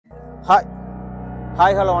Hi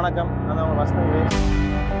hi hello வணக்கம். நான் உங்கள் வசனங்க.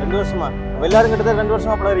 2 வருஷமா எல்லாரும் கிட்டத்தட்ட 2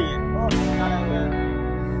 வருஷமா பழகிறீங்க.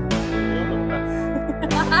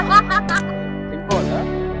 ட்ரிங்கோல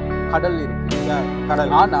கடல் இருக்கு.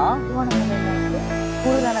 கடல் ஆனா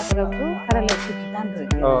கூடுதலான பிறப்பு கடலை சுற்றி தான்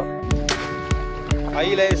இருக்கு.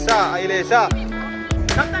 ஐலேசா ஐலேசா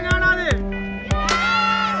சத்தம் காணாது.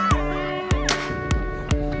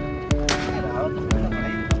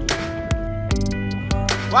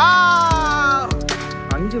 வாவ்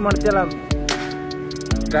 5 மணிச்சலாம்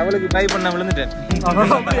டிராவலுக்கு ட்ரை பண்ண விழுந்துட்டேன்.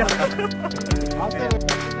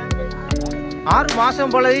 6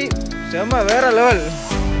 மாசம் பழகி செம்ம வேற லெவல்.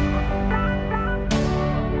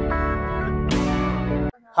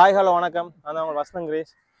 ஹாய் ஹலோ வணக்கம். நான் தான் உங்கள் வசனம்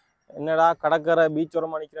கிரேஸ். என்னடா கடற்கரை பீச்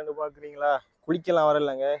ஓரமாக நிற்கிறேன்னு பார்க்குறீங்களா? குளிக்கலாம்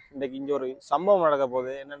வரலைங்க. இன்றைக்கு இங்கே ஒரு சம்பவம் நடக்க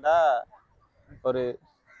போகுது. என்னென்னா ஒரு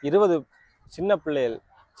 20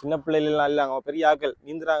 சின்ன பிள்ளைகள்லாம் இல்லைங்க, பெரிய ஆக்கள்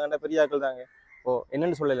நீந்துறாங்கன்ற பெரிய ஆக்கள் தாங்க. ஓ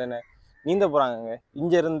என்னென்னு சொல்லலை, என்ன நீந்த போகிறாங்கங்க.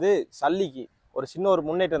 இங்கேருந்து சல்லிக்கு ஒரு சின்ன ஒரு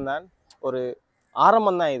முன்னேற்றம் தான், ஒரு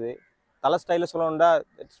ஆரம்பம் தான் இது. தலை ஸ்டைலில் சொல்லணும்டா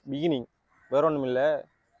இட்ஸ் பிகினிங், வேற ஒன்றும் இல்லை.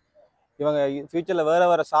 இவங்க ஃப்யூச்சரில்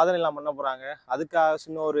வேறு சாதனைலாம் பண்ண போகிறாங்க. அதுக்காக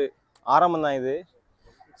சின்ன ஒரு ஆரம்பம் தான் இது.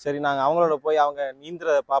 சரி, நாங்கள் அவங்களோட போய் அவங்க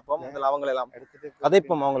நீந்துறதை பார்ப்போம். அதில் அவங்களெல்லாம்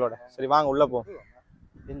கதைப்போம் அவங்களோட. சரி வாங்க உள்ளே போம்.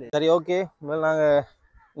 சரி ஓகே. முதல்ல நாங்கள்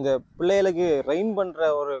இந்த பிள்ளைகளுக்கு ரெயின் பண்ணுற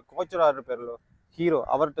ஒரு கோச்சராக இருப்பார்ல ஹீரோ,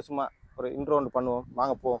 அவர்கிட்ட சும்மா ஒரு இன்ட்ரோ ஒன்று பண்ணுவோம்.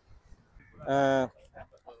 வாங்க போவோம்.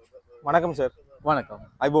 வணக்கம் சார். வணக்கம்.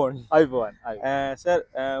 ஐபோன் சார்,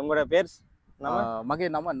 உங்களோட பேர்? மகே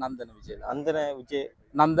நாம நந்தன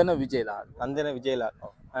விஜயலால்.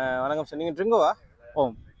 வணக்கம் சார். நீங்கள் ட்ரிங்கோவா?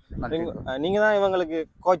 ஓம். நீங்கள் தான் இவங்களுக்கு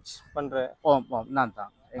கோச் பண்ணுற? ஓம் நான்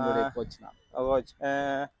தான் எங்களுடைய கோச். கோச்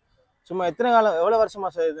சும்மா எத்தனை காலம், எவ்வளோ வருஷமா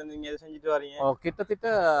சார் இது நீங்கள் இதை செஞ்சுட்டு வரீங்க? கிட்டத்தட்ட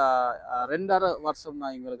 2.5 வருஷம்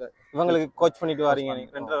தான் இவங்களுக்கு கோச் பண்ணிட்டு வரீங்க.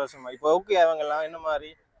 2.5 வருஷமா. இப்போ ஓகே, அவங்கெல்லாம் என்ன மாதிரி?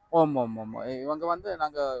 ஓம். இவங்க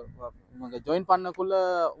இவங்க ஜாயின் பண்ணக்குள்ள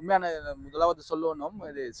உண்மையான முதலாவது சொல்லணும்,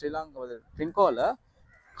 இது ஸ்ரீலங்கா ட்ரிங்கோல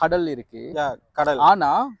கடல் இருக்கு. கடல்.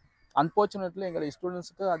 ஆனா அன்பார்ச்சுனேட்லி எங்க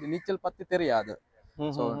ஸ்டூடெண்ட்ஸுக்கு அது நீச்சல் பத்தி தெரியாது.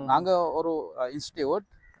 ஸோ நாங்க ஒரு இன்ஸ்டியூட்,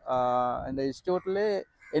 இந்த இன்ஸ்டியூட்ல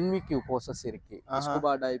என்விக்யூ கோர்சஸ் இருக்கு.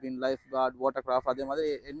 Scuba diving, life card, water craft, அதே மாதிரி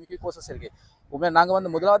என்விக்யூ கோர்சஸ் இருக்கு. உண்மையா நாங்க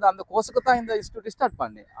முதலாவது அந்த கோர்ஸுக்கு தான் இந்த இன்ஸ்டியூட் ஸ்டார்ட்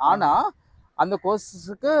பண்ணி. ஆனா அந்த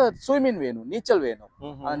கோர்ஸுக்கு ஸ்விம்மிங் வேணும், நீச்சல் வேணும்.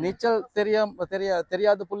 நீச்சல்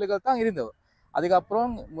தெரியாத புள்ளிகள் தான் இருந்தது.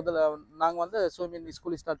 அதுக்கப்புறம் நாங்கள் ஸ்விம்மிங்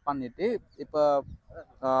ஸ்கூல் ஸ்டார்ட் பண்ணிட்டு இப்போ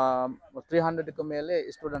 300க்கு மேலே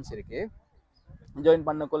ஸ்டூடெண்ட்ஸ் இருக்கு. ஜாயின்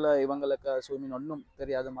பண்ணக்குள்ள இவங்களுக்கு ஸ்விம்மிங் ஒன்றும்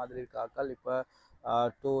தெரியாத மாதிரி இருக்காக்கள் இப்போ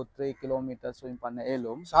 2-3 கிலோமீட்டர் ஸ்விம் பண்ண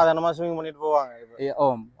ஏழும் சாதாரணமாக ஸ்விமிங் பண்ணிட்டு போவாங்க.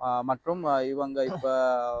 ஓம். மற்றும் இவங்க இப்போ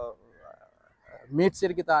மீட்ஸ்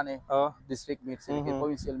இருக்கு தானே, டிஸ்ட்ரிக்ட் மீட்ஸ் இருக்கு,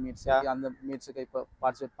 ப்ரொவின்சியல் மீட்ஸ் இருக்கு. அந்த மீட்ஸுக்கு இப்போ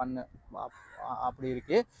பார்ட்டிசிபேட் பண்ண அப்படி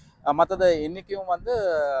இருக்கு. மற்றது இன்னைக்கும்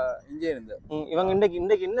இங்கே இருந்து இவங்க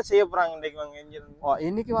இன்னைக்கு என்ன செய்ய போறாங்க?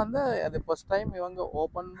 இன்னைக்கு அது ஃபர்ஸ்ட் டைம் இவங்க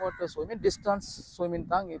open water swimming, distance swimming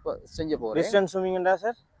தான் இப்போ செஞ்ச போறேன். Distance ஸ்விமிங்டா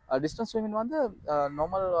sir? Distance swimming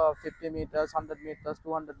normal 50 metres, 100 metres,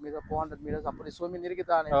 200 metre, 400 metres அப்படி ஸ்விமிங் இருக்கு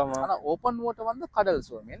தானே. ஆனா ஓப்பன் வாட்டர் கடல்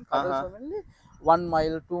ஸ்விமிங். கடல் ஸ்விமிங்ல 1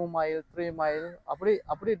 மைல், 2 மைல், 3 மைல்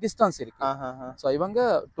அப்படி டிஸ்டன்ஸ் இருக்கு. ஸோ இவங்க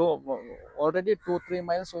ஆல்ரெடி 2-3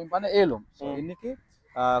 மைல் ஸ்விம் பண்ண ஏழும். ஸோ இன்னைக்கு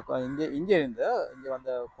இங்கே இருந்து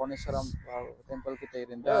இங்கே கோணேஸ்வரம் டெம்பிள் கிட்ட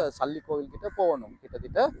இருந்து சல்லி கோவில் கிட்ட போகணும்.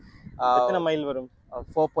 கிட்டத்தட்ட எத்தனை மைல் வரும்?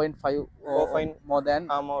 4.5 மோர் தேன்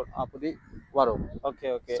அப்படி வரும். ஓகே.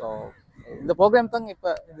 ஸோ இந்த ப்ரோக்ராம் தாங்க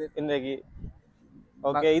இப்போ இன்னைக்கு.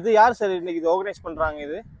 ஓகே, இது யார் சார் இன்னைக்கு இது ஆர்கனைஸ் பண்றாங்க?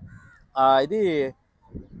 இது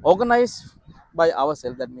organise by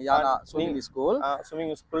ourselves, that means swimming school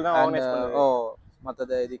தான் ஆர்கனைஸ் பண்ணுது.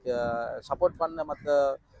 மற்றது இதுக்கு சப்போர்ட் பண்ண மற்ற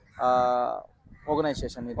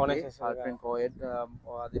ஆர்கனைசேஷன் இருக்கு. Trinco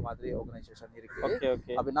அதே மாதிரி ஆர்கனைசேஷன் இருக்கு.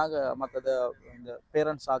 அப்படி நாங்கள் மற்றது இந்த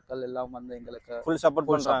பேரண்ட்ஸ் ஆக்கள் எல்லாம் எங்களுக்கு ஃபுல் சப்போர்ட்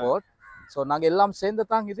பண்றாங்க. ஸோ நாங்கள் எல்லாம் சேர்ந்து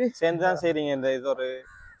தான் சேர்ந்து தான் செய்றீங்க. இது ஒரு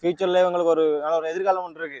ஃபியூச்சர்ல இவங்களுக்கு ஒரு நல்ல ஒரு எதிர்காலம்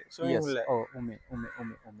ஒன்று இருக்கு ஸ்விமிங்ல.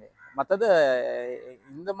 உண்மை. மற்றது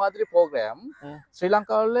இந்த மாதிரி ப்ரோக்ராம்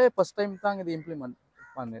ஸ்ரீலங்காவில் ஃபர்ஸ்ட் டைம் தான் இது இம்ப்ளிமெண்ட்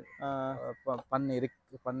பண்ணி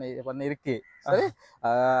இருக்கு. சரி,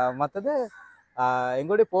 மற்றது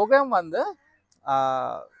எங்களுடைய ப்ரோக்ராம்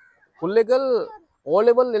பிள்ளைகள்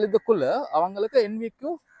ஓலெவல் எழுதுக்குள்ள அவங்களுக்கு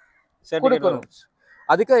என்விக்யூ கொடுக்கணும்.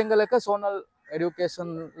 அதுக்கு எங்களுக்கு சோனல்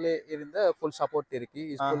எஜுகேஷன்ல இருந்த ஃபுல் சப்போர்ட் இருக்கு.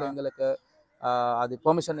 ஸ்கூல்ல எங்களுக்கு அது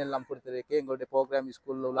பெர்மிஷன் எல்லாம் கொடுத்துருக்கு. எங்களுடைய ப்ரோக்ராம்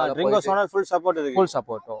ஸ்கூல்ல ஃபுல்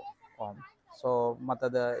சப்போர்ட். ஸோ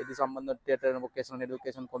மற்றது இது சம்பந்தம் தியேட்டர் வொகேஷனல்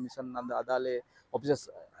எஜுகேஷன் கமிஷன் அந்த அதாலே ஆஃபீஸர்ஸ்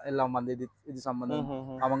எல்லாம் இது சம்பந்தம்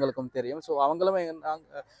அவங்களுக்கும் தெரியும். ஸோ அவங்களும்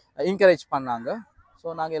என்கரேஜ் பண்ணாங்க.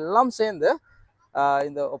 ஸோ நாங்கள் எல்லாம் சேர்ந்து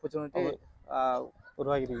இந்த ஆப்பர்ச்சுனிட்டி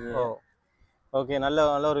உருவாக்கிருக்கீங்க. ஓகே, நல்ல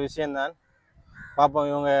நல்ல ஒரு விஷயம்தான். பார்ப்போம்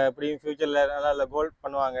இவங்க எப்படியும் ஃபியூச்சரில் நல்ல நல்ல கோல்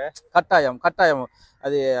பண்ணுவாங்க. கட்டாயம் கட்டாயம்.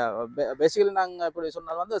 அது பேசிக்கலி நாங்கள் எப்படி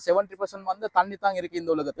சொன்னாலும் வந்து 70% வந்து தண்ணி தான் இருக்குது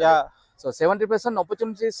இந்த உலகத்தில். So 70%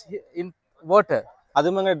 opportunities in water.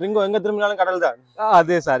 அதுவும் எங்கள் ட்ரிங்கோ எங்கே திரும்பினாலும் கடல் தான்.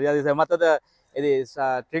 அதே சார் அது சார். மற்றது இது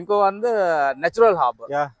ட்ரிங்கோ வந்து natural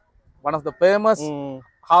harbour, one of the famous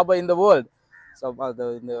harbour in the world. So அது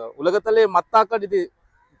இந்த உலகத்திலே மத்தாக்கள் இது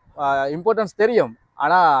இம்பார்ட்டன்ஸ் தெரியும்,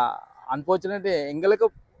 ஆனால் அன்ஃபார்ச்சுனேட்லி எங்களுக்கு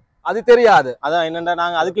அது தெரியாது. அதான் என்னென்னா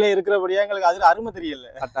நாங்கள் அதுக்குள்ளே இருக்கிறபடியா எங்களுக்கு அதில் அருமை தெரியல.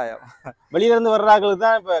 கட்டாயம் வெளியில இருந்து வர்றாங்களுக்கு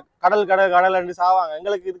தான் இப்போ கடல் கடல் கடல் சாவாங்க.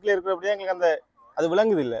 எங்களுக்கு இதுக்குள்ளே இருக்கிறபடியா எங்களுக்கு அந்த அது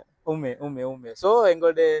விளங்குது இல்லை. உண்மை உண்மை உண்மை. ஸோ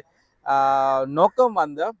எங்களுடைய நோக்கம்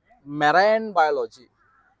வந்து மெரைன் பயாலஜி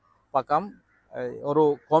பக்கம் ஒரு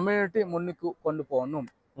கம்யூனிட்டி முன்னுக்கு கொண்டு போகணும்.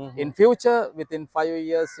 In future within 5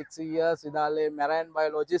 years 6 years இதாலே marine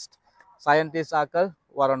biologist scientist ஆக்கள்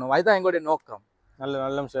வரணும். அதுதான் எங்களுடைய நோக்கம். நல்ல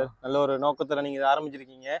நல்ல சார், நல்ல ஒரு நோக்கத்தில் நீங்கள் இதை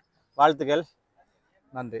ஆரம்பிச்சிருக்கீங்க. வாழ்த்துக்கள்.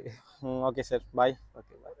 நன்றி. ஓகே சார், பாய்.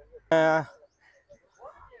 Okay bye.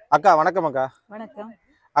 அக்கா வணக்கம். அக்கா வணக்கம்.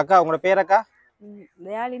 அக்கா உங்களோட பேர் அக்கா?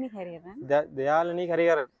 தயாலினி ஹரிஹரன். தயாலினி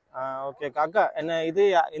ஹரிஹரன். ஓகே அக்கா. அக்கா என்ன இது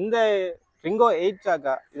இந்த ட்ரிங்கோ 8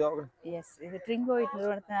 அக்கா? எஸ், இது ட்ரிங்கோ 8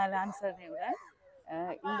 நிறுவனத்தினால் அனுசரணையுடன்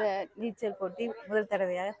இந்த நீச்சல் போட்டி முதல்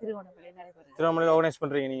தடவையாக திருவண்ணாமலையில் நடைபெறும். திருவண்ணாமலையில் ஆர்கனைஸ்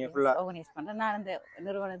பண்றீங்க நீங்க? ஃபுல்லா ஆர்கனைஸ் பண்றேன். நான் அந்த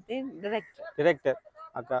நிறுவனத்தின் டைரக்டர்.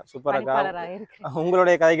 அக்கா சூப்பர் அக்கா. இருக்கிறேன்.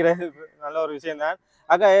 உங்களுடைய கதைக்கிறது நல்ல ஒரு விஷயம் தான்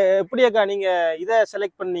அக்கா. எப்படி அக்கா நீங்க இதை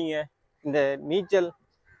செலக்ட் பண்ணீங்க, இந்த நீச்சல்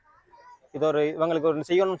இது ஒரு இவங்களுக்கு ஒரு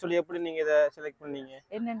செய்யணும்னு சொல்லி எப்படி நீங்க இதை செலக்ட் பண்ணீங்க?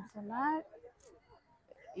 என்னன்னு சொன்னா,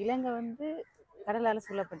 இலங்கை வந்து கடலால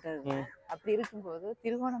சூழப்பட்டது. அப்படி இருக்கும்போது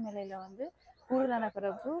திருவோணமலையில வந்து கூடுதலான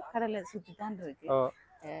பிறப்பு கடலை சுற்றி தான் இருக்கு.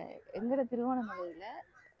 எங்கட திருவோணமலையில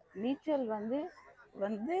நீச்சல் வந்து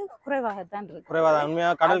வந்து குறைவாகத்தான் இருக்கு. குறைவாக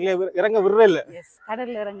உண்மையாக கடலுக்குள்ளே இறங்க விடுற இல்லை. எஸ்,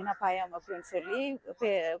 கடல்ல இறங்கினா பயம் அப்படின்னு சொல்லி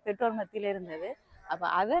பெற்றோர் மத்தியில இருந்தது. அப்ப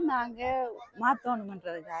அதை நாங்க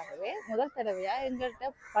மாத்தணும்ன்றதுக்காகவே முதல் தடவையா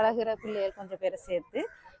எங்கள்கிட்ட பழகிற பிள்ளைகள் கொஞ்சம் பேரை சேர்த்து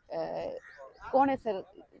கோணேஸ்வர்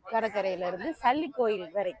கடற்கரையில இருந்து சல்லி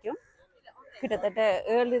கோயில் வரைக்கும் கிட்டத்தட்ட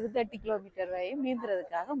 7-8 கிலோமீட்டர் வரையும்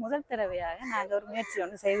நீந்துறதுக்காக முதல் தடவையாக நாங்கள் ஒரு முயற்சி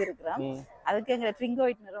ஒன்று செய்திருக்கிறோம். அதுக்கு எங்கள் ட்ரிங்கோ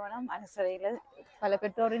 8 நிறுவனம் அனுசரையில் பல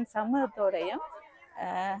பெற்றோரின் சம்மதத்தோடையும்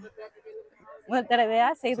முதல் தடவையா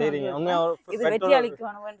செய்து இது வெற்றி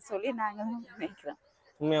அளிக்கணும்னு சொல்லி நாங்களும் நினைக்கிறோம்.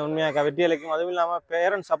 உண்மையாக வெற்றி அளிக்கும். அதுவும் இல்லாம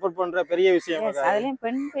பேரண்ட்ஸ் சப்போர்ட் பண்ற பெரிய விஷயம். அதுலயும்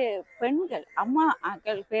பெண்கள் அம்மா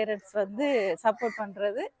ஆக்கள் பேரண்ட்ஸ் வந்து சப்போர்ட்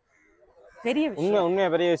பண்றது பெரிய விஷயம். உண்மையா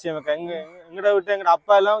பெரிய விஷயம். எங்கட விட்டு எங்கட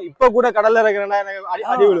அப்பா எல்லாம் இப்ப கூட கடல்ல இருக்கிறேன்னா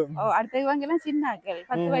அடி விழும். அடுத்த இவங்க எல்லாம் சின்னாக்கள்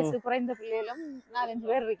 10 வயசு குறைந்த பிள்ளைகளும் 4-5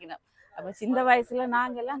 பேர் இருக்கணும். அப்ப சின்ன வயசுல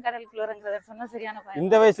நாங்க எல்லாம் கடலுக்குள்ள இறங்குறத சொன்னா சரியான பயம்.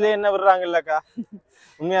 இந்த வயசுலயே என்ன விடுறாங்க இல்லக்கா?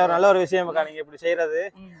 உண்மையா நல்ல ஒரு விஷயம் அக்கா நீங்க இப்படி செய்யறது.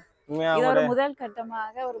 இது ஒரு முதல்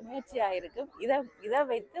கட்டமாக ஒரு முயற்சி ஆயிருக்கு. இதை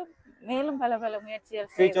வைத்து மேலும் பல பல முயற்சிகள்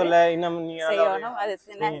செய்யணும். அது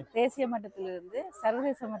தேசிய மட்டத்திலிருந்து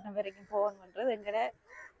சர்வதேச மட்டம் வரைக்கும் போகணும்ன்றது எங்கட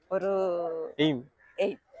ஒரு எய்ம்.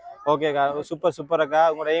 ஓகேக்கா, சூப்பர் சூப்பர் அக்கா.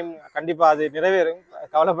 உங்களோட எய்ம் கண்டிப்பா அது நிறைவேறும்,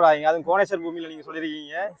 கவலைப்படாதீங்க. அதுவும் கோணேஸ்வர் பூமியில நீங்க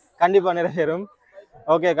சொல்லிருக்கீங்க, கண்டிப்பா நிறைவேறும்.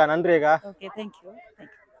 ஓகேக்கா, நன்றி அக்கா. Okay, thank you.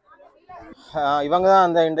 இவங்க தான்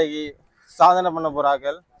அந்த இன்றைக்கு சாதனை பண்ண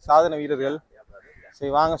போறார்கள், சாதனை வீரர்கள்.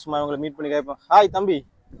 சரி வாங்க சும்மா இவங்களை மீட் பண்ணி கேட்போம். ஹாய் தம்பி.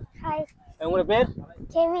 ஹாய். உங்களோட பேர்?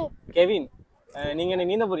 கெவின். கெவின். நீங்க என்ன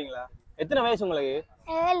நீந்த போறீங்களா? எத்தனை வயசு உங்களுக்கு?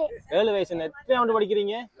 7 வயசு. எத்தனை ஆண்டு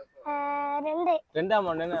படிக்கிறீங்க? 2ஆம்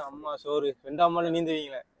ஆண்டு. அம்மா சோறு 2ஆம் ஆண்டு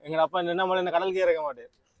நீந்துவீங்களா? எங்க அப்பா 2ஆம் ஆண்டு கடலுக்கே இறக்க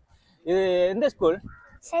மாட்டேன். இது எந்த school?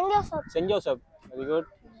 Send Joseph. Very good.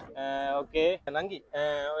 Okay நங்கி.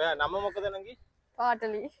 நம்ம மக்கள் தான் நங்கி?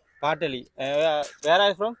 Patali. Where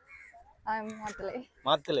are from? I am Matale.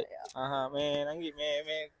 Matale. मैं नंगी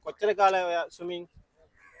मैं कोच्चर काले swimming.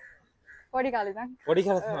 Podi काले தான். Podi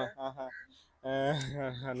काले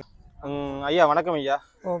ஐயா வணக்கம் ஐயா.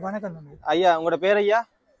 வணக்கம் தம்பி. ஐயா உங்களோட பேர் ஐயா?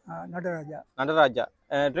 நடராஜா. நடராஜா.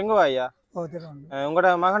 ட்ரிங்கோவா ஐயா?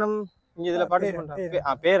 உங்களோட மகனும் இங்க இதுல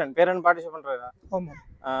பார்ட்டிசிபேட் பேரன் பார்ட்டிசிபேட் பண்றாரா? ஆமா.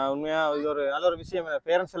 உண்மையா இது ஒரு நல்ல ஒரு விஷயம்.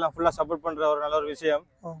 பேரண்ட்ஸ் எல்லாம் ஃபுல்லா சப்போர்ட் பண்ற ஒரு நல்ல ஒரு விஷயம்.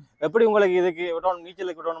 எப்படி உங்களுக்கு இதுக்கு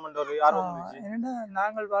நீச்சலுக்கு விடணும்ன்ற ஒரு ஆர்வம் வந்துச்சு? என்னன்னா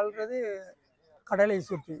நாங்கள் வாழ்றது கடலை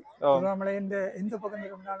சுற்றி. நம்மள எந்த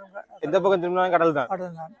பக்கம் திரும்பினாலும் கடல் தான்.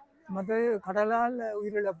 மற்றது கடலால்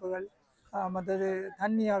உயிரிழப்புகள், மற்றது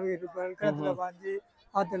தண்ணியாக இருப்பது, கிணத்துல பாஞ்சு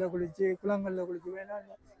ஆத்துல குளிச்சு குளங்கள்ல குளிச்சு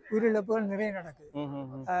உயிரிழப்புகள் நிறைய நடக்குது.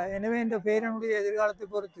 எனவே இந்த பேரனுடைய எதிர்காலத்தை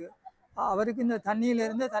பொறுத்து அவருக்கு இந்த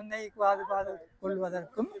தண்ணியிலிருந்து தன்னை பாதுகாத்து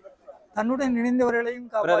கொள்வதற்கும் தன்னுடன் இணைந்தவர்களையும்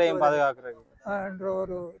பாதுகாக்கிறது என்ற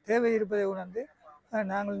ஒரு தேவை இருப்பதை உணர்ந்து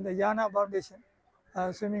நாங்கள் இந்த யானா ஃபவுண்டேஷன்,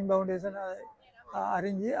 ஸ்விம்மிங் ஃபவுண்டேஷன்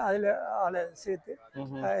அறிஞ்சு அதில் சேர்த்து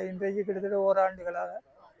இன்றைக்கு கிட்டத்தட்ட ஓராண்டுகளாக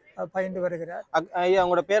பயின்று வருகிறார். ஐயா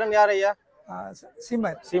உங்களோட பேரன் யார் ஐயா?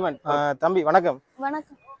 சீமன். தம்பி வணக்கம்.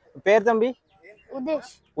 வணக்கம். பேர் தம்பி?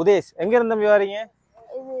 உதேஷ். எங்க இருந்து தம்பி வரீங்க?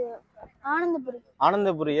 இது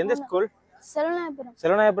ஆனந்தபுரி. எந்த ஸ்கூல்?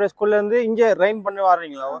 செல்வநாயபுரம் ஸ்கூல்ல இருந்து இங்க ரெயின் பண்ணி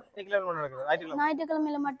வர்றீங்களா?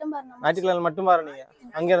 ஞாயிற்றுக்கிழமையில மட்டும் வரீங்க.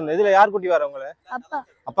 அங்க இருந்து இதுல யார் கூட்டி வர உங்களை?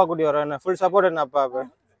 அப்பா கூட்டி வர. என்ன ஃபுல் சப்போர்ட் என்ன அப்பாவுக்கு?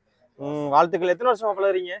 வாழ்த்துக்கள். எத்தனை வருஷமா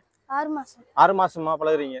பழகுறீங்க? 6 மாசமா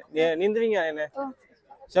பழகுறீங்க. நீந்துவீங்க? என்ன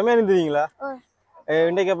செம்மையா நீந்துவீங்களா?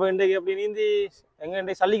 இன்றைக்கு அப்படி நீந்தி எங்க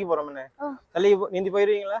இன்றைக்கு சல்லிக்கு போறோம். என்ன சல்லிக்கு நீந்தி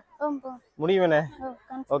போயிருவீங்களா? முடியும் என்ன?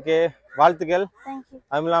 ஓகே, வாழ்த்துக்கள்.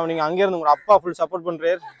 அதுவும் இல்லாம நீங்க அங்க இருந்து உங்க அப்பா ஃபுல் சப்போர்ட்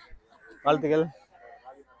பண்றாரு. வாழ்த்துக்கள்.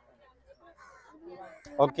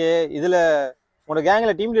 ஓகே, இதுல உங்களோட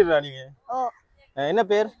கேங்ல டீம் லீடரா நீங்க? என்ன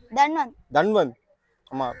பேர்? தன்வந்த்.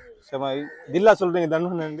 ஆமா, தில்லா சொல்றீங்க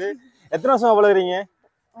தன்வந்த். எத்தனை வருஷமா பழகுறீங்க?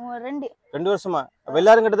 2 வருஷமா. அப்ப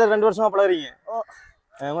எல்லாரும் கிட்ட 2 வருஷமா பழகுறீங்க.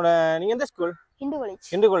 உங்களோட நீங்க எந்த ஸ்கூல்?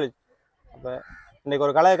 ஹிந்து காலேஜ். அப்ப இன்னைக்கு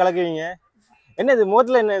ஒரு கலையை கலக்குவீங்க. என்ன இது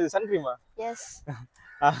முகத்துல என்ன இது சன்க்ரீமா? எஸ்.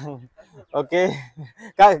 ஓகே,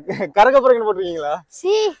 கரக போறீங்கன்னு போட்டுருக்கீங்களா?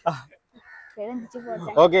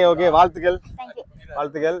 ஓகே, வாழ்த்துக்கள்.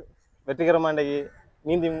 வெற்றிகரமா இன்னைக்கு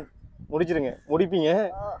நீந்தி முடிப்பீங்க.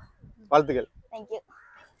 வாழ்த்துக்கள்.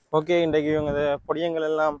 ஓகே, இன்றைக்கு இவங்க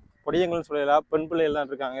பொடியங்கள்னு சொல்லலாம், பெண் பிள்ளை எல்லாம்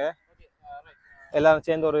இருக்காங்க. எல்லாரும்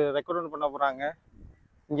சேர்ந்து ஒரு ரெக்கார்ட் பண்ண போறாங்க.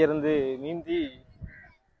 இங்க இருந்து நீந்தி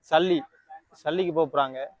சல்லிக்கு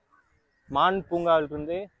போறாங்க. மான்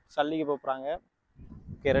பூங்காவிலிருந்து சல்லிக்கு போறாங்க.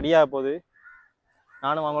 ஓகே, ரெடியாக போகுது.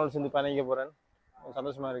 நானும் அவங்களோட சேர்ந்து பயணிக்க போறேன்.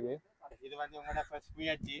 சந்தோஷமா இருக்கு. இது உங்களோட ஃபர்ஸ்ட்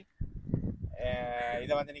முயற்சி.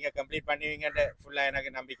 இதை நீங்கள் கம்ப்ளீட் பண்ணுவீங்கன்ற ஃபுல்லாக எனக்கு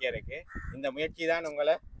நம்பிக்கை இருக்கு. இந்த முயற்சி தான்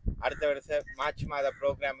உங்களை அடுத்த வருஷம் மார்ச் மாத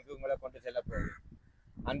ப்ரோக்ராமுக்கு உங்களை கொண்டு செல்ல போகுது.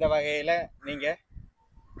 அந்த வகையில் நீங்கள்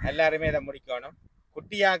எல்லாருமே இதை முடிக்கணும்.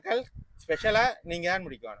 குட்டியாக்கள் ஸ்பெஷலாக நீங்கள் தான்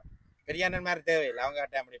முடிக்கணும். பெரியானன் மாதிரி தேவையில்லை, அவங்க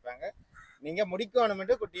கட்டாயம் முடிப்பாங்க. நீங்கள்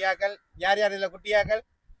முடிக்கணும்ட்டு குட்டியாக்கள் யார் இதில்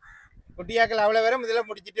குட்டியாக்கள் அவ்வளோ வரும் இதில்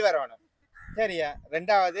முடிச்சுட்டு வரணும். சரியா?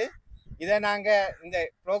 ரெண்டாவது, இதை நாங்கள் இந்த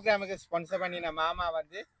ப்ரோக்ராமுக்கு ஸ்பான்சர் பண்ணின மாமா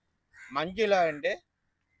மஞ்சுளா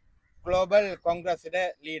குளோபல் காங்கிரஸோட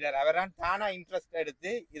லீடர். அவரான் தானாக இன்ட்ரெஸ்ட்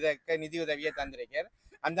எடுத்து இதற்கு நிதி உதவியை தந்திருக்கார்.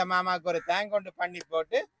 அந்த மாமாவுக்கு ஒரு தேங்க் கொண்டு பண்ணி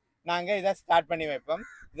போட்டு நாங்கள் இதை ஸ்டார்ட் பண்ணி வைப்போம்.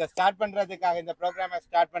 இதை ஸ்டார்ட் பண்ணுறதுக்காக, இந்த ப்ரோக்ராமை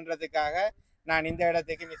ஸ்டார்ட் பண்ணுறதுக்காக நான் இந்த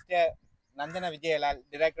இடத்துக்கு mister Nandana Vijayalal,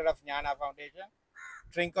 director of Gnana foundation,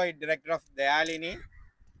 Trinco director of Dayalini,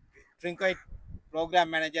 Trinco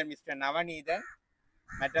program manager mister Navaneethan,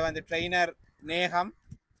 மற்ற ட்ரெயினர் நேகம்,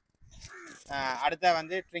 அடுத்த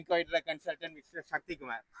ட்ரிங்கோ கன்சல்டன்ட் மிஸ்டர்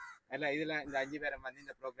சக்திகுமார். எல்லாம் இதில் இந்த 5 பேரை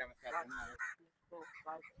இந்த ப்ரோக்ராமை ஸ்டார்ட் பண்ணாங்க. 4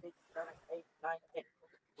 5 6 7 8 9 10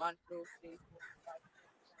 1 2 3 4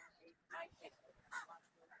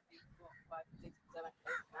 5 6 7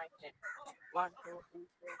 8 9 10 1 2 3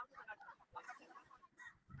 4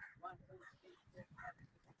 5 6 7 8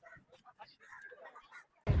 9 10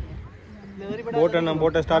 1 2 3 4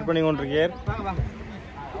 போட்டை ஸ்டார்ட் பண்ணி கொண்டிருக்கார்.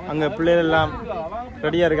 அங்க பிள்ளைகள் எல்லாம்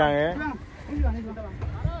ரெடியா இருக்காங்க.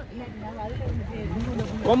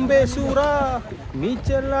 கொம்பேசூரா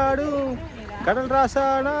நீச்சல் ஆடும் கடல்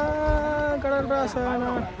ராசானா.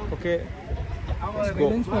 ஓகே,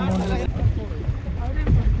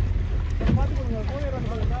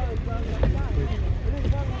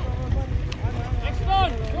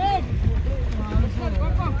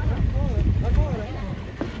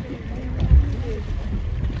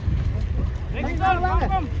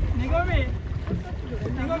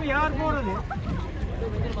 யார் போறது?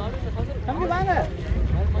 தம்பி வாங்க.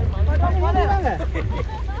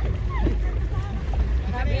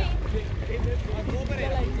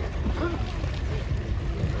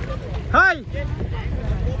 ஹாய்,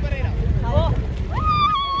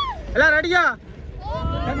 எல்லாம் ரெடியா?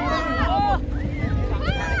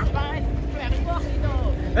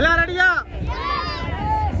 எல்லாம் ரெடியா?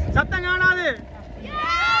 சத்தம் காணாது.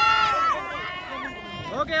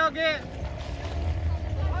 ஓகே.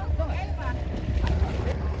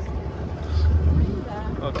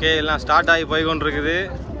 ஓகே, எல்லாம் ஸ்டார்ட் ஆகி போய் கொண்டிருக்குது.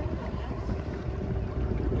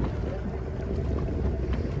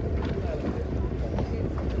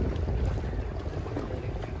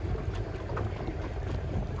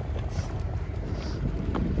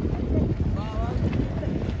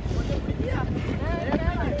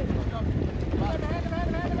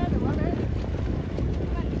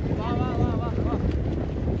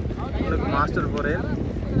 மாஸ்டர் போகிறேன்,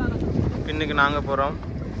 பின்னுக்கு நாங்கள் போகிறோம்,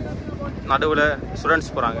 நடுவில்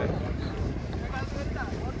ஸ்டூடெண்ட்ஸ் போகிறாங்க.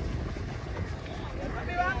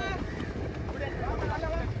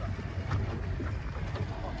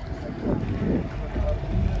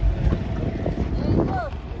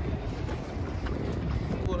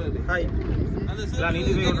 எல்லாம்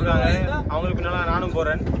நீந்தி போய் கொண்டிருக்காங்க. அவங்களுக்கு பின்னால நானும்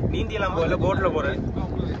போறேன். நீந்தி எல்லாம் போகல, போட்ல போறேன்.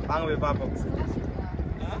 வாங்க போய் பார்ப்போம்.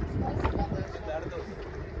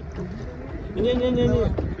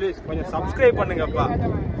 ப்ளீஸ் கொஞ்சம் சப்ஸ்கிரைப் பண்ணுங்கப்பா.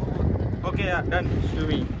 ஓகேயா? டன்.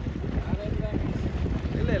 ஷூவி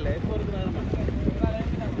இல்லை இல்லை இப்போ ஒரு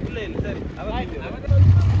இல்லை இல்லை சரி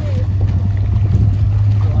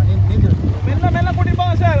மெல்ல மெல்ல கூட்டிட்டு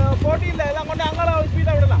போங்க சார். போட்டி இல்லை, எல்லாம் கொண்டு அங்கால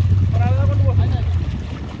ஸ்பீடாக விடலாம். ஒரு அதெல்லாம் கொண்டு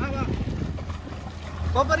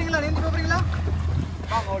போகிறீங்களா? நீந்தி போறீங்களா?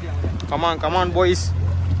 Come on come on boys.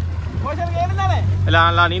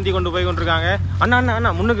 எல்லாம் நீந்தி கொண்டு போய் கொண்டிருக்காங்க. அண்ணா அண்ணா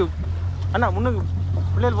அண்ணா முன்னுக்கு, அண்ணா முன்னுக்கு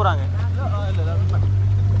பிள்ளைகள் போறாங்க.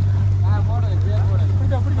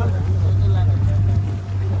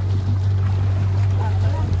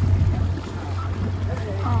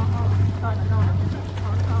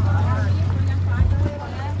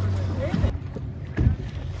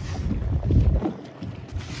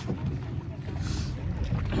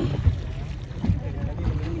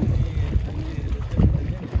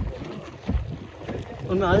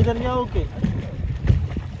 ஒன்று அது தெரிஞ்சா ஓகே.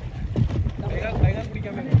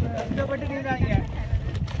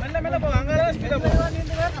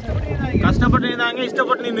 கஷ்டப்பட்டு நீந்தாங்க,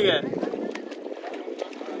 இஷ்டப்பட்டு நீந்துங்க.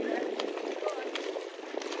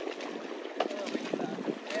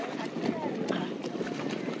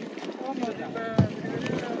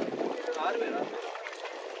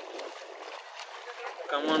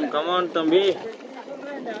 கமான் கமான் தம்பி.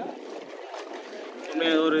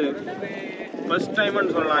 ஒரு ஃபர்ஸ்ட்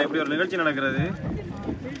டைம்னு சொல்லலாம் இப்படி ஒரு நிகழ்ச்சி நடக்கிறது.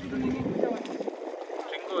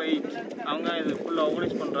 Trinco 8 அவங்க இது ஃபுல்லாக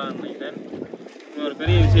ஆர்கனைஸ் பண்ணுறாங்க நினைக்கிறேன். இது ஒரு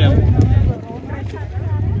பெரிய விஷயம்.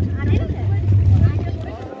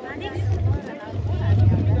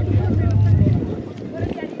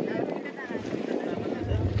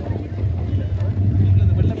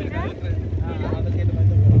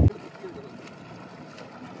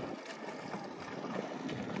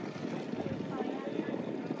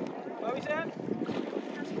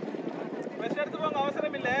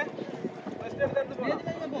 அவசரம் இல்லை,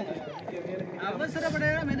 அவசரப்பட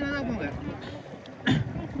மெதுவாக போங்க.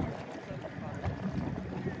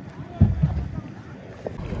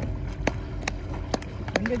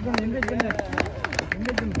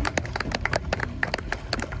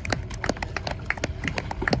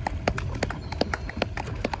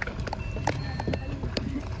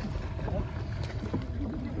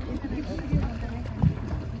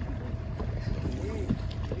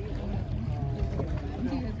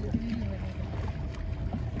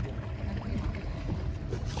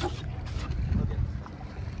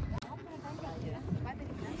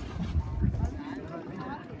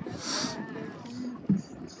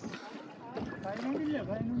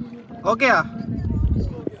 ஓகேயா?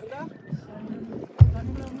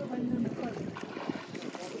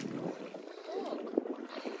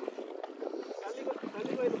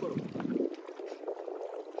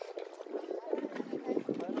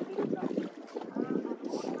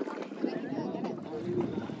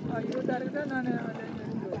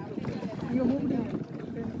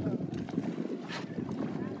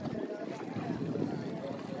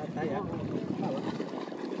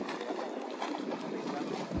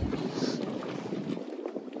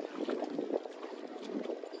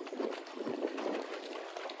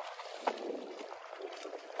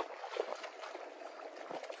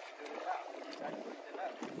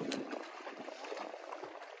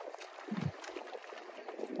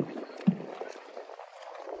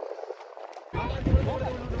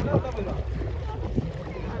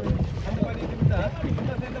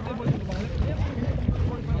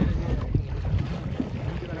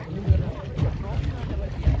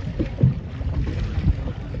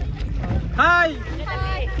 ஹாய்.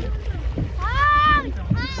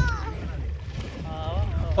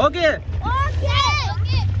 ஓகே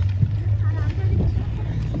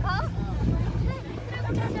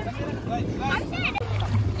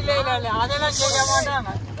இல்ல இல்ல இல்ல அதெல்லாம் கேட்க மாட்டாங்க.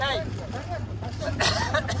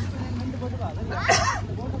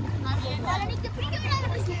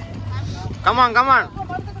 Come on come on.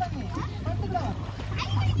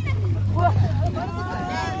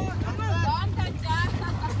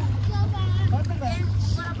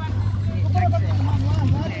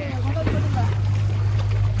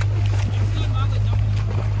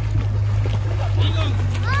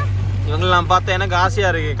 இவங்கெல்லாம் பார்த்தா எனக்கு ஆசையா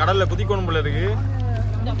இருக்கு, கடல்ல குதிக்கணும் போல இருக்கு.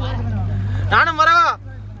 நானும் வரவா?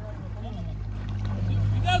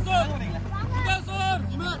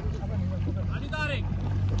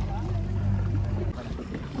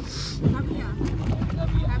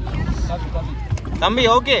 தம்பி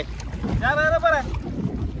ஓகே.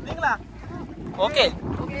 ஓகே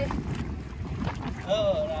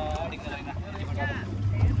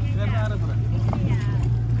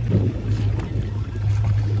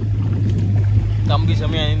தம்பி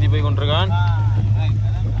செம்மையா நீந்தி போய் கொண்டிருக்கான்.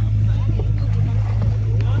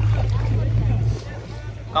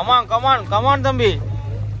 கமான் கமான் கமான் தம்பி.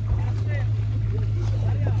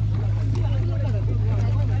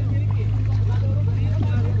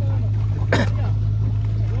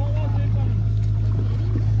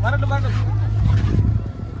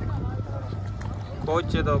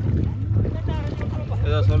 கோச் ஏதோ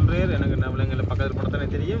சொல்றாரு, எனக்கு நம்மளங்களை பக்கத்தில் படத்தானே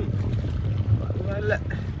தெரியும். இல்லை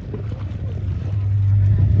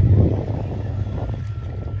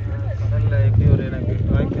கடல்ல எப்படி ஒரு எனக்கு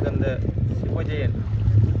வாய்ப்பு தந்த சிவஜெயன்,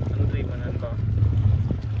 நன்றி நண்பா,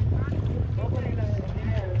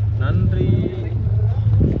 நன்றி.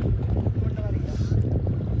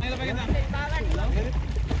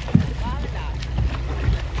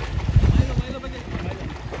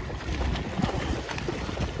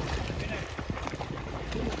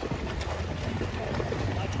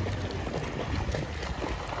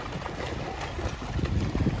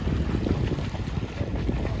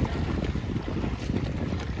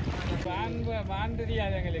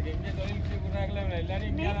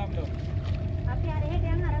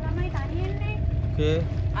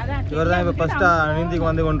 இவர் தான் இப்ப ஃபர்ஸ்டா நீந்திக்கு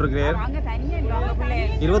வந்து கொண்டிருக்கிறார்.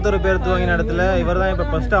 21 பேர் துவங்கின இடத்துல இவர் தான் இப்ப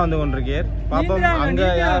ஃபர்ஸ்டா வந்து கொண்டிருக்கிறார். பாப்போம் அங்க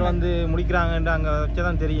யார் வந்து முடிக்கிறாங்கன்னு அங்க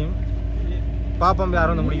வச்சதான் தெரியும். பாப்போம்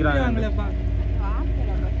யார் வந்து முடிக்கிறாங்க.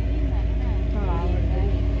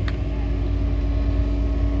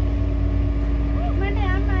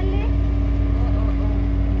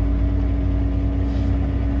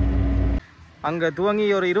 அங்க துவங்கி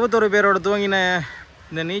ஒரு 21 பேரோட துவங்கின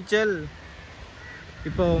இந்த நீச்சல்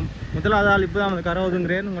இப்போ முதலாவது ஆள் இப்போ தான் கரை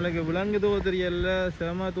ஒதுங்குறேன். உங்களுக்கு விலங்குதோ தெரியல,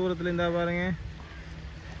 செம தூரத்தில் இருந்தா பாருங்க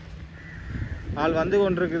ஆள் வந்து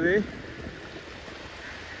கொண்டிருக்குது.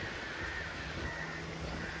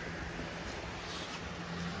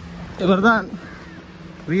 இவர் தான்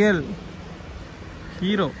ரியல்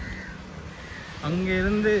ஹீரோ. அங்க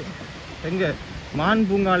இருந்து எங்க மான்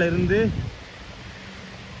பூங்கால இருந்து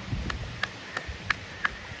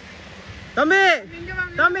தம்பி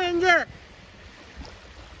தம்பி இங்க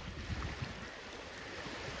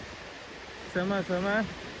செம செம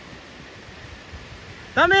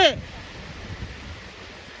தம்பி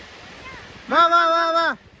வா வா வா வா.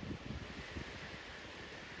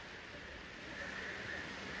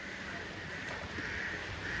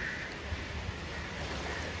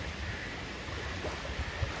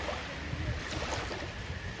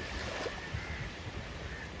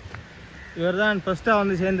 இவர் தான் ஃபர்ஸ்டா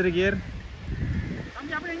வந்து சேர்ந்திருக்கார்.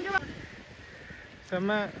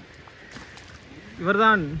 செம்ம.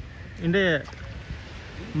 இவர்தான் இன்றைய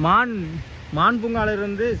மான் பூங்கால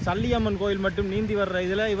இருந்து சல்லியம்மன் கோயில் மட்டும் நீந்தி வர்ற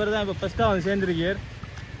இதுல இவர் தான் இப்ப ஃபர்ஸ்டா வந்து சேர்ந்திருக்கார்.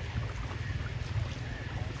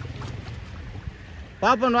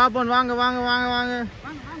 பாப்பன் வாப்பன் வாங்க வாங்க வாங்க வாங்க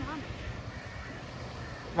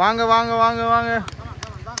வாங்க வாங்க வாங்க வாங்க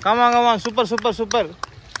comma comma. Super super super.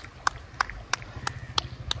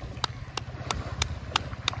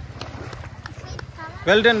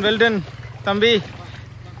 Well done well done தம்பி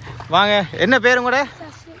வாங்க. என்ன பேரும் கூட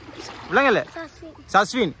இல்லைங்கல்ல?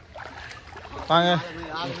 சஸ்வின். வாங்க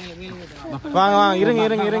வாங்க வாங்க. இருங்க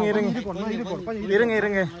இருங்க இருங்க இருங்க இருங்க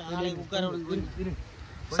இருங்க.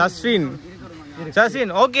 சஸ்வின்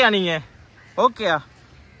சஸ்வின் ஓகேயா? நீங்க ஓகேயா?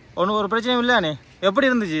 ஒன்றும் ஒரு பிரச்சனையும் இல்லையானே? எப்படி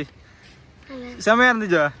இருந்துச்சு? செமையா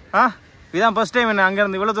இருந்துச்சா? ஆ இதான் ஃபர்ஸ்ட் டைம் என்ன அங்கே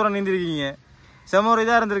இருந்து இவ்வளோ தூரம் நீந்திருக்கீங்க. செம ஒரு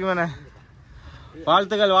இதாக இருந்திருக்கு வேணே.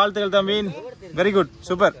 வாழ்த்துக்கள் வாழ்த்துக்கள் தம்பி. Very good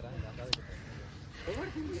super.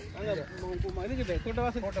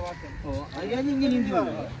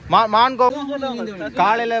 மான்கோ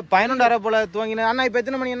காலையில 11:30 போல துவங்கின அண்ணா. இப்ப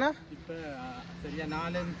எத்தனை மணி அண்ணா?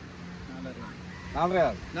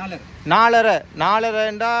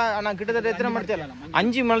 4:30 அண்ணா. கிட்டத்தட்ட எத்தனை மணி?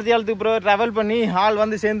 5 மணித்தியாலத்துக்கு பிறகு டிராவல் பண்ணி ஆள்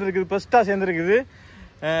வந்து சேர்ந்துருக்குது. ஃபர்ஸ்டா சேர்ந்துருக்குது.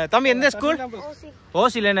 தம்பி எந்த ஸ்கூல்?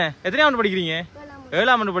 ஓசில. என்ன எத்தனை ஆண்டு படிக்கிறீங்க?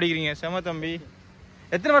 7ஆம் ஆண்டு படிக்கிறீங்க. செம தம்பி.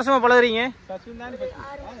 எத்தனை வருஷமா பழகுறீங்க?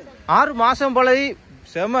 6 மாசம் பழகி.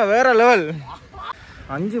 செம வேற லெவல்.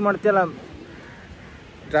 5 மணித்தியாலம்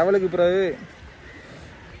டிராவலுக்கு பிறகு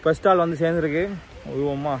ஃபர்ஸ்ட் ஆள் வந்து சேர்ந்துருக்கு.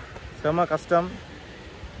 அம்மா செம கஷ்டம்.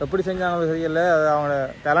 எப்படி செஞ்சாங்க தெரியல. அது அவங்களோட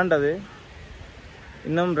டேலண்ட். அது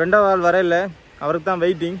இன்னும் 2வது ஆள் வரையில. அவருக்கு தான்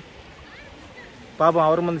வெயிட்டிங். பாப்போம்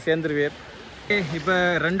அவரும் வந்து சேர்ந்துருவார். இப்போ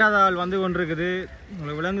 2வது ஆள் வந்து கொண்டிருக்குது.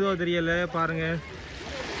 உங்களுக்கு விளங்குதோ தெரியல பாருங்க.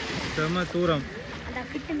 செம தூரம்.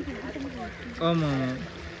 ஆமாம்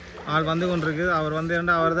ஆள் வந்து கொண்டிருக்கு. அவர் வந்து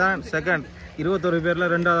அவர் தான் செகண்ட். 21 பேர்ல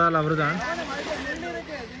 2வது ஆள் அவர் தான்.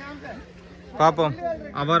 பார்ப்போம்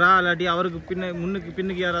அவரா இல்லாட்டி அவருக்கு முன்னுக்கு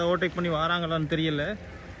பின்னுக்கு யாராவது ஓவர்டேக் பண்ணி வராங்களான்னு தெரியல.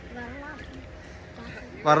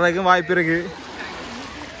 வர்றதுக்கும் வாய்ப்பு இருக்கு.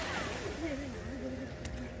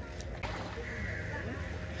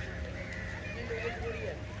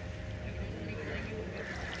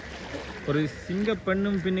 ஒரு சிங்க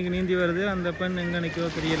பெண்ணும் பின்னுக்கு நீந்தி வருது. அந்த பெண் எங்க நிற்கோ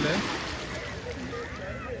தெரியல.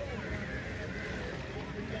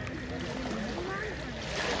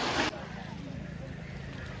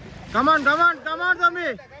 கமான் கமான் கமான் தம்பி,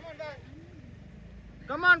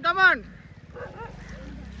 கமான் கமான்.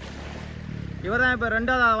 இவர் தான் இப்போ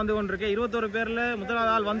 2வது ஆள் வந்து கொண்டிருக்கு. 21 பேர்ல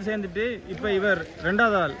முதலாவது ஆள் வந்து சேர்ந்துட்டு இப்போ இவர்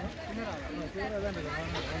 2வது ஆள்.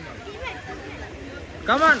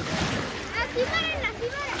 கமான்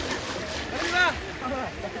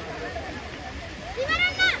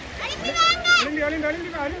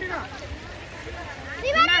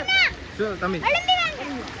தம்பி,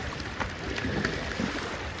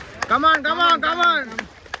 come on come on come on.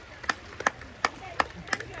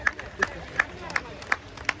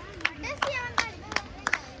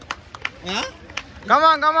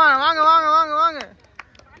 Come on come on, வாங்க வாங்க வாங்க வாங்க.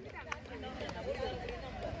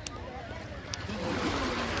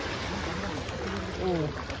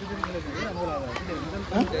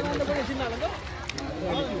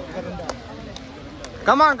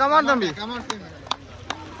 கமான் கமான் தம்பி,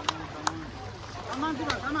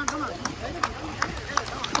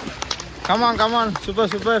 கமான் கமான்.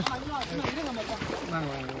 Super super.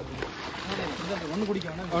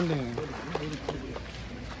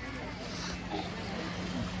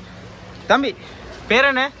 தம்பி பேர்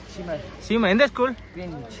என்ன? சீமா. எந்த ஸ்கூல்?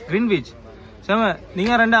 கிரீன்விச். சம,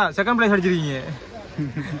 நீங்க 2nd பிளேஸ் அடிச்சிருக்கீங்க.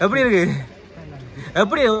 எப்படி இருக்கு?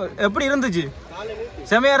 எப்படி எப்படி இருந்துச்சு?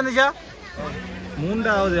 செமையா இருந்துச்சா?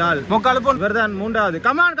 3வது ஆள் மொக்கால் போன் வருதான் 3வது.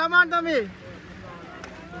 கமான் கமான் தம்பி.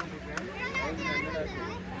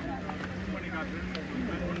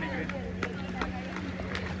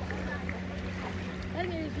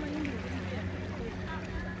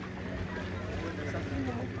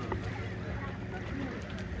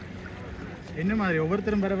 என்ன மாதிரி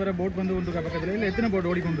ஒவ்வொருத்தரும் வர வர போட் வந்து கொண்டு பக்கத்துல இல்ல எத்தனை போட்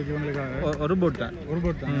ஓடி கொண்டு இவங்களுக்காக? ஒரு போட் தான். ஒரு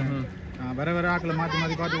போட் தான். வர வர ஆக்களை மாத்தி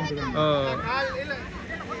மாத்தி பாத்து கொண்டு இருக்காங்க.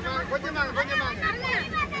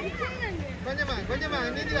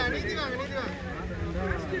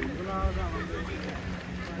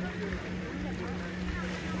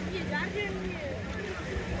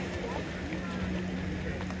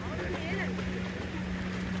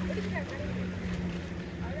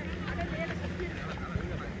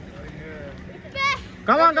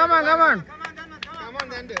 Come on, come on, come on. Come on,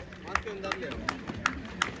 then.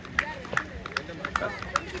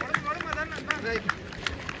 Right.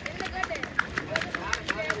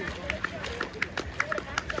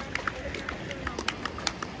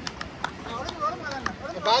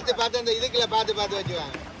 பார்த்து அந்த இதுக்குள்ள பார்த்து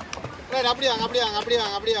வச்சுவாங்க. ரைட், அப்படியே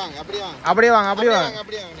வாங்க.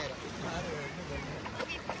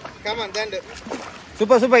 Come on, then.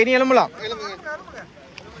 சூப்பர். இனி எழும்பலாம்.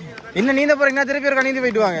 இன்னும் நீந்த போறீங்கன்னா திருப்பி இருக்கா நீந்தி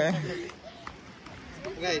போயிட்டு வாங்க.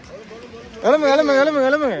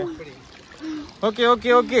 எழும்புங்க.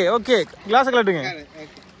 ஓகே. கிளாஸை கட்டுங்க.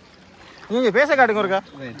 நீங்க பேச காட்டுங்க ஒருக்கா.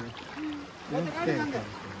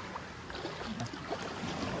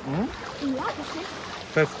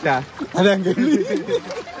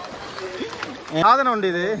 சாதனை உண்டு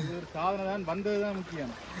இது. சாதனை தான், வந்ததுதான்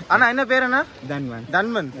முக்கியம். அண்ணா என்ன பேர் என்ன?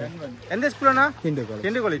 தன்வன். எந்த ஸ்கூல் அண்ணா?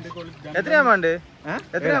 ஹிந்து காலேஜ். எத்தனையாம் ஆண்டு?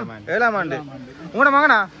 7ஆம் ஆண்டு. உங்களோட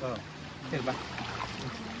மகனா? சரிப்பா.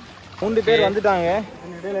 3 பேர் வந்துட்டாங்க.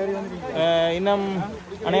 இன்னும்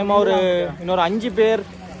அநேகமா இன்னொரு 5 பேர்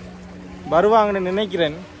வருவாங்கன்னு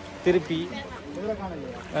நினைக்கிறேன். திருப்பி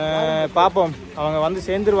பார்ப்போம், அவங்க வந்து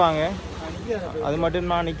சேர்ந்துருவாங்க. அது மட்டும்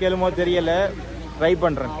நான் நிக்கலுமோ தெரியல, ட்ரை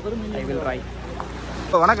பண்றேன். I will try.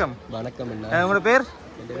 வணக்கம். உங்களோட பேர்?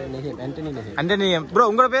 ஆண்டனியம். ப்ரோ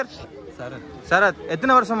உங்களோட பேர்? சரத்.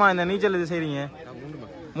 எத்தனை வருஷமா இந்த நீச்சல் இது செய்றீங்க?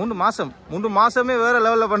 3 மாசம். 3 மாசமே வேற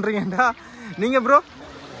லெவல்ல பண்றீங்கடா. நீங்க ப்ரோ?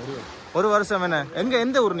 1 வருஷம். என்ன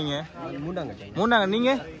எந்த ஊர் நீங்க? மூணாங்க. நீங்க?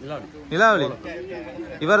 நிலாவலி.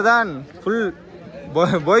 இவர் தான் ஃபுல்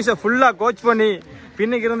பாய்ஸை ஃபுல்லா கோச் பண்ணி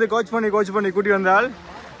பின்னுக்கு இருந்து கோச் பண்ணி கூட்டி வந்தால்,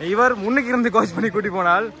 இவர் முன்னுக்கு இருந்து கோச் பண்ணி கூட்டி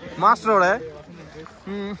போனால் மாஸ்டரோட.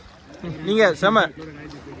 நீங்க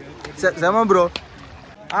செம ப்ரோ.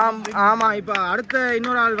 ஆமா. இப்ப அடுத்த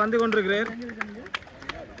இன்னொரு ஆள் வந்து கொண்டிருக்கிறார்.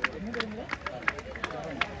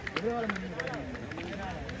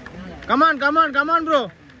 Come on bro.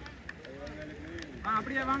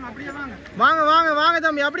 அப்படியே வாங்க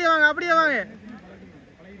தம்பி. அப்படியே வாங்க.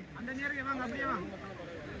 அந்த நேரத்துக்கு வாங்க. அப்படியே வாங்க.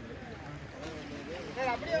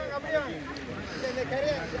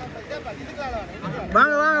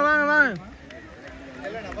 வாங்க.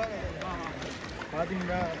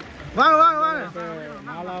 பாத்தீங்களா? வாங்க.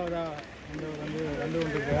 4வதா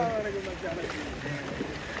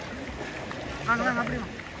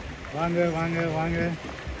வந்து வாங்க.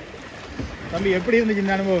 தம்பி எப்படி இருந்துச்சு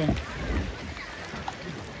இந்த அனுபவம்?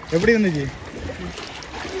 எப்படி இருந்துச்சு?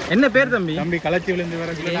 என்ன பேர் தம்பி? தம்பி கலச்சி விழுந்து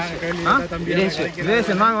வரக்குள்ள நாங்க கேள்வி தம்பி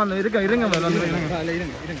ரேஷன் வாங்க வந்து இருங்க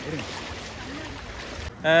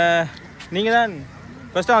நீங்கள் தான்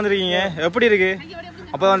ஃபஸ்ட்டாக வந்திருக்கீங்க. எப்படி இருக்கு?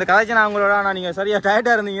 அப்போ வந்து கதைக்க நான் உங்களோட ஆனால் நீங்கள் சரியாக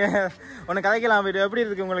டயர்டாக இருந்தீங்க. ஒன்று கதைக்கலாம் போயிட்டு எப்படி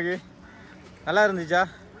இருக்கு உங்களுக்கு? நல்லா இருந்துச்சா?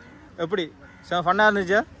 எப்படி ஃபன்னாக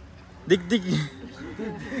இருந்துச்சா? திக்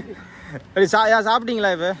அப்படி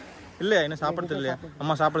சாப்பிட்டீங்களா? இப்போ இல்லையா? இன்னும் சாப்பிட தெரியலையா?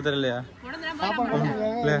 அம்மா சாப்பிட தெரியலையா?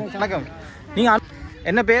 இல்லை. வணக்கம். நீங்கள்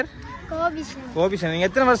என்ன பேர்? கோபிஷன். நீங்கள்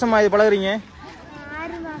எத்தனை வருஷமா இது பழகுறீங்க?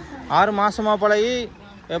 6 மாசமா பழகி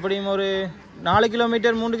எப்படியும் ஒரு 4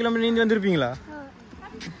 கிலோமீட்டர் 3 கிலோமீட்டர் நீந்தி வந்திருப்பீங்களா?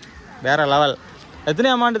 வேற லெவல்.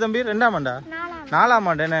 எத்தனையாம் ஆண்டு தம்பி? 2ஆம் ஆண்டா? 4ஆம்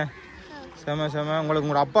ஆண்டு. என்ன செம உங்களுக்கு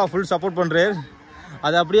உங்களோட அப்பா ஃபுல் சப்போர்ட் பண்ணுறாரு.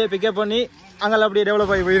 அதை அப்படியே பிக்கப் பண்ணி அங்கே அப்படியே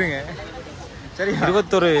டெவலப் ஆகி போயிருங்க. சரி.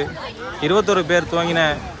 21 பேர் துவங்கின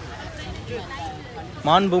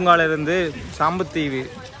மான் பூங்காலிருந்து சாம்பத்தீவு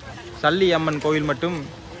சல்லி அம்மன் கோவில் மட்டும்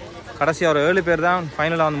கடைசியாக ஒரு 7 பேர் தான்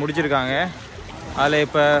ஃபைனலாக வந்து முடிச்சிருக்காங்க. அதில்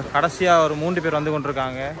இப்போ கடைசியாக ஒரு 3 பேர் வந்து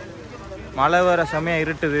கொண்டிருக்காங்க. மழை வர சமயம்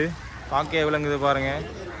இருட்டுது, பார்க்க விளங்குது பாருங்கள்.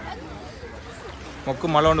 மொக்கு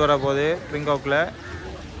மழை கொண்டு வர போகுது ட்ரிங்கோக்கில்.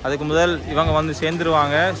 அதுக்கு முதல் இவங்க வந்து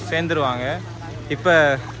சேர்ந்துருவாங்க. இப்போ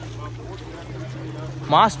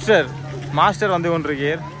மாஸ்டர் வந்து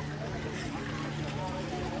கொண்டிருக்கார்.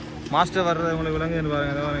 மாஸ்டர் வர்றது உங்களுக்கு விளங்குன்னு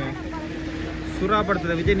பாருங்க. பாருங்க, சுறா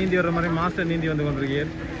படத்தில் விஜய் நீந்தி வர்ற மாதிரி மாஸ்டர் நீந்தி வந்து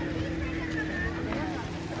கொண்டிருக்கார்.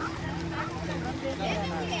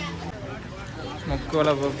 மொக்கு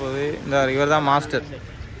வலை போகுது. இந்த இவர் தான் மாஸ்டர்.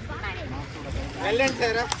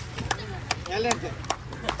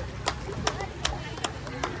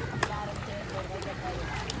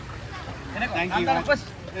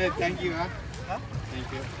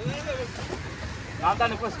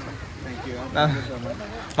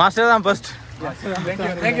 மாஸ்டர் தான் ஃபர்ஸ்ட்.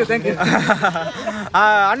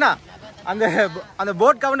 அண்ணா, அந்த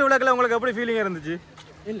போட் கவுண்ட் விளக்கல உங்களுக்கு எப்படி ஃபீலிங் இருந்துச்சு?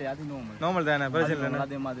 இல்லை, அது நார்மல் தானே, பிரச்சனை இல்லை.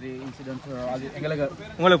 அதே மாதிரி இன்சிடென்ட்ஸ் அது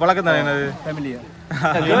உங்களுக்கு பழக்கம் தானே? என்னது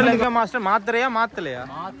ஃபேமிலியர் மாஸ்டர் மாத்தலையா?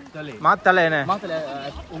 மாத்தலை என்ன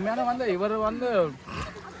உண்மையான வந்து இவர் வந்து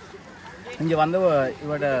இங்கே வந்து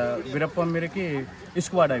இவரோட விருப்பம் இருக்கு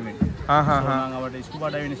ஸ்கூபா டைவிங். நாங்கள் அவரோட ஸ்கூபா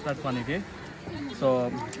டைவிங் ஸ்டார்ட் பண்ணிட்டு ஸோ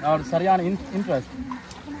அவர் சரியான இன்ட்ரெஸ்ட்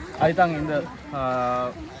அதுதாங்க இந்த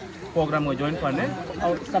ப்ரோக்ராமுக்கு ஜாயின் பண்ணி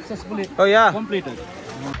அவர் சக்ஸஸ்ஃபுல்லி கம்ப்ளீட்டட்.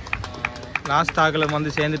 லாஸ்ட் ஆக்கில் வந்து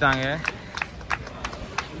சேர்ந்துட்டாங்க.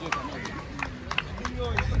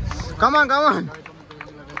 கமான்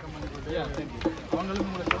அவங்களும்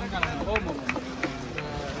உங்களுக்கு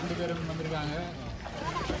 2 பேரும் வந்திருக்காங்க.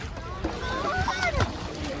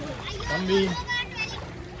 தம்பி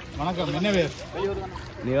வணக்கம். என்ன பேர்?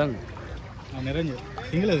 நிறைஞ்சு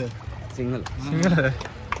சிங்கிள்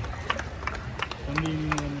தம்பி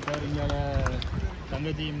வந்துட்டார். இங்கே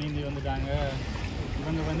தங்கச்சியும் நீந்தி வந்துட்டாங்க.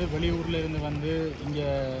 இவங்க வந்து வெளியூரில் இருந்து வந்து இங்கே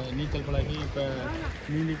நீச்சல் பழகி இப்போ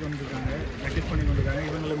நீந்தி கொண்டுருக்காங்க, ப்ராக்டிஸ் பண்ணி கொண்டிருக்காங்க.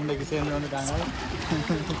 இவங்களுக்கு முன்னைக்கு சேர்ந்து வந்துட்டாங்க.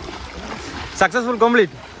 Successful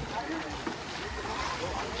complete.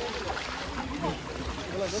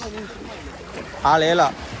 ஆள் ஏலா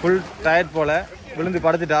ஃபுல் டயர்ட் போல விழுந்து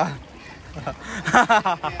படுத்துட்டா.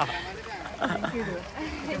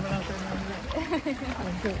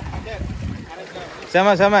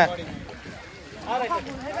 செம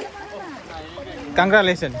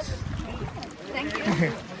கங்க்ராச்சுலேஷன்ஸ்.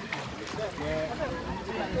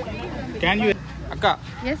 அக்கா,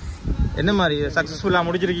 என்ன மாதிரி சக்சஸ்ஃபுல்லா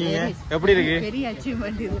முடிச்சிருக்கீங்க? எப்படி இருக்கு? பெரிய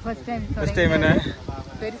அச்சீவ்மெண்ட் இது. ஃபர்ஸ்ட் டைம் என்ன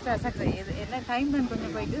பெருசா சக்சஸ் என்ன டைம்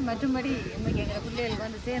கொஞ்சம் போயிட்டு மற்றபடி இன்னைக்கு எங்க பிள்ளைகளுக்கு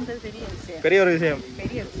வந்து சேர்ந்தது பெரிய விஷயம். பெரிய ஒரு விஷயம்.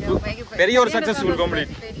 பெரிய ஒரு சக்சஸ்ஃபுல்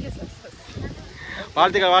கம்ப்ளீட். பெரிய சக்சஸ்.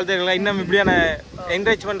 வாழ்த்துக்கள். இன்னும் இப்படியான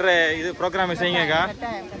என்கரேஜ் பண்ற இது ப்ரோக்ராம் செய்யுங்கக்கா.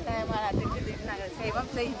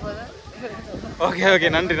 ஓகே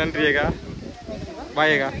நன்றி அக்கா.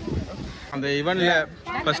 பாய் அக்கா. அந்த ஈவெண்ட்ல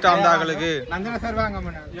ஃபர்ஸ்ட் வந்த ஆளுக்கு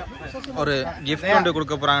ஒரு கிஃப்ட் கொண்டு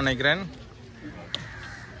கொடுக்க போறாங்க நினைக்கிறேன்.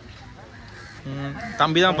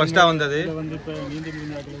 தம்பி தான் ஃபர்ஸ்டா வந்தது.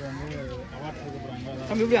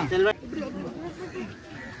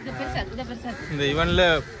 இந்த ஈவெண்ட்ல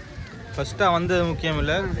ஃபர்ஸ்டா வந்தது முக்கியம்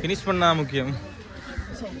இல்லை, ஃபினிஷ் பண்ணா முக்கியம்.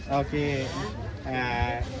 Okay,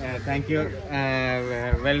 thank you.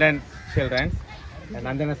 Well done children's.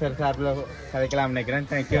 Nandana sir சார்பில் கதைக்கலாம் நினைக்கிறேன்.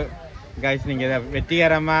 Thank you guys. நீங்கள் இதை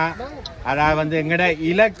வெற்றிகரமாக அதாவது வந்து எங்களோட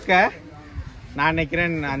இலக்கை நான்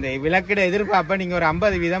நினைக்கிறேன் அந்த இலக்கிட எதிர்பார்ப்பை நீங்கள் ஒரு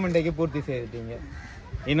 50% இன்றைக்கு பூர்த்தி செய்துட்டீங்க.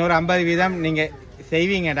 இன்னொரு 50% நீங்கள்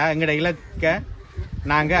செய்வீங்கடா. எங்களோட இலக்கை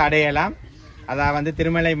நாங்கள் அடையலாம். அதாவது வந்து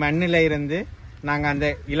திருமலை மண்ணில் இருந்து நாங்கள் அந்த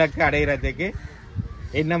இலக்கை அடைகிறதுக்கு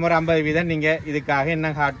இன்னும் ஒரு 50% நீங்கள் இதுக்காக என்ன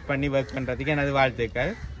ஹார்ட் பண்ணி ஒர்க் பண்ணுறதுக்கு எனது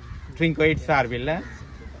வாழ்த்துக்கள். ட்ரிங்கோ சார்பில்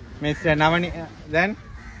மிஸ்டர் நவனி தென்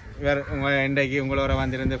இவர் இன்றைக்கு உங்களோட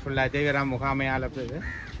வந்திருந்து ஃபுல்லாக இவராக முகாமை ஆளப்படுது.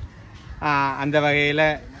 அந்த வகையில்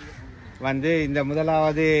இந்த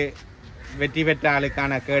முதலாவது வெற்றி பெற்ற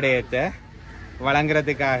ஆளுக்கான கேடயத்தை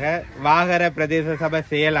வழங்குறதுக்காக வாகர பிரதேச சபை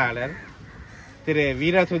செயலாளர் திரு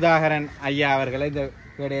வீரசுதாகரன் ஐயா அவர்களை இந்த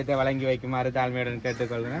கேடயத்தை வழங்கி வைக்குமாறு தாழ்மையுடன்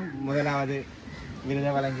கேட்டுக்கொள்கிறேன். முதலாவது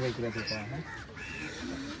விருதை வழங்கி வைக்கிறதுக்காக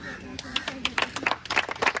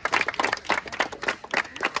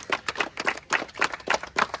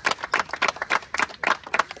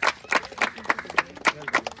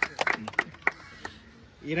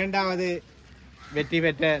இரண்டாவது வெற்றி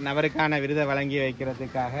பெற்ற நபருக்கான விருதை வழங்கி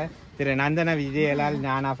வைக்கிறதுக்காக திரு நந்தன விஜயலால்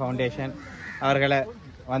ஞானா ஃபவுண்டேஷன் அவர்களை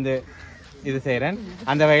இது செய்கிறேன்.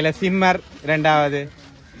 அந்த வகையில் சிம்மர் இரண்டாவது,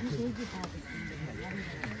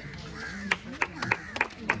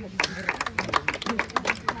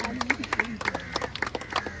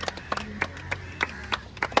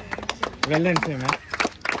 வெள்ளன் சிம்மர்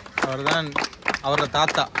அவர் தான் அவரோட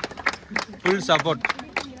தாத்தா, ஃபுல் சப்போர்ட்.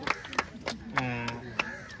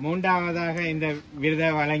 மூன்றாவதாக இந்த விருதை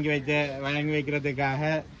வழங்கி வைக்கிறதுக்காக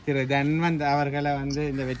திரு தன்வந்த் அவர்களை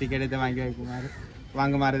இந்த வெற்றி கிடைத்த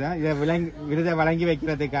வாங்குமாறு தான் இதை விருதை வழங்கி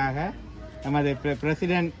வைக்கிறதுக்காக நமது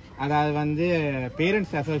பிரசிடென்ட், அதாவது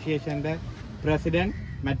பேரண்ட்ஸ் அசோசியேஷன் பிரசிடென்ட்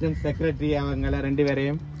மற்றும் செக்ரட்டரி அவங்களை 2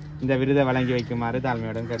 பேரையும் இந்த விருதை வழங்கி வைக்குமாறு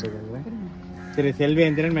தாழ்மையுடன் கேட்டுக்கொள்கிறேன். திரு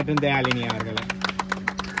செல்வேந்திரன் மற்றும் தயாலினி அவர்களை.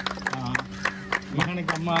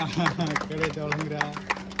 மகனுக்கு அம்மா கிடைத்த வழங்குறா.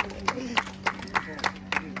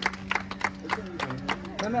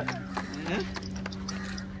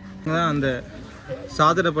 அந்த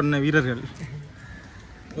சாதனை பண்ண வீரர்கள்.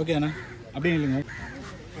 ஓகே அண்ணா, அப்படியே இல்லைங்க.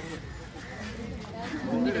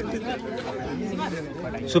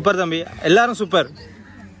 சூப்பர் தம்பி, எல்லாரும் சூப்பர்.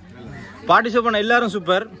 பார்ட்டிசிபேட் பண்ண எல்லாரும்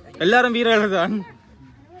சூப்பர், எல்லாரும் வீரர்கள் தான்.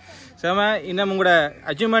 செம. இன்னும் உங்களோட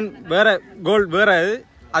அச்சீவ்மெண்ட் வேற, கோல் வேற,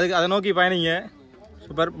 அதுக்கு அதை நோக்கி பயணிங்க.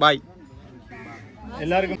 சூப்பர், பாய்.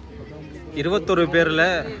 எல்லாருக்கும் 21 பேரில்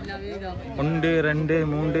 1 2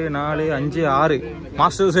 3 4 5 6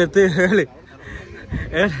 மாஸ்டர் சேர்த்து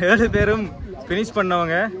 7 பேரும் ஃபினிஷ்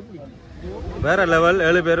பண்ணவங்க. வேற லெவல்.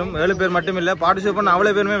 7 பேர் மட்டும் இல்லை, பார்ட்டிசிபேட் பண்ண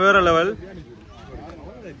அவ்வளோ பேருமே வேற லெவல்.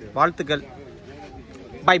 வாழ்த்துக்கள்.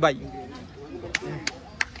 பாய் பாய்.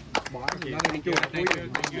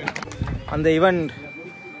 அந்த ஈவெண்ட்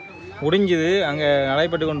முடிஞ்சுது, அங்கே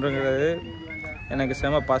நடைபெற்று கொண்டிருக்கிறது. எனக்கு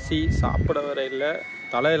செம பசி, சாப்பிட வர இல்லை,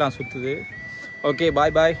 தலையெல்லாம் சுற்றுது. ஓகே,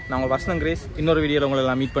 பாய் பாய். நான் உங்கள் வசனம் கிரேஸ். இன்னொரு வீடியோவில் உங்களை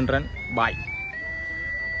எல்லாம் மீட் பண்ணுறேன். பாய்.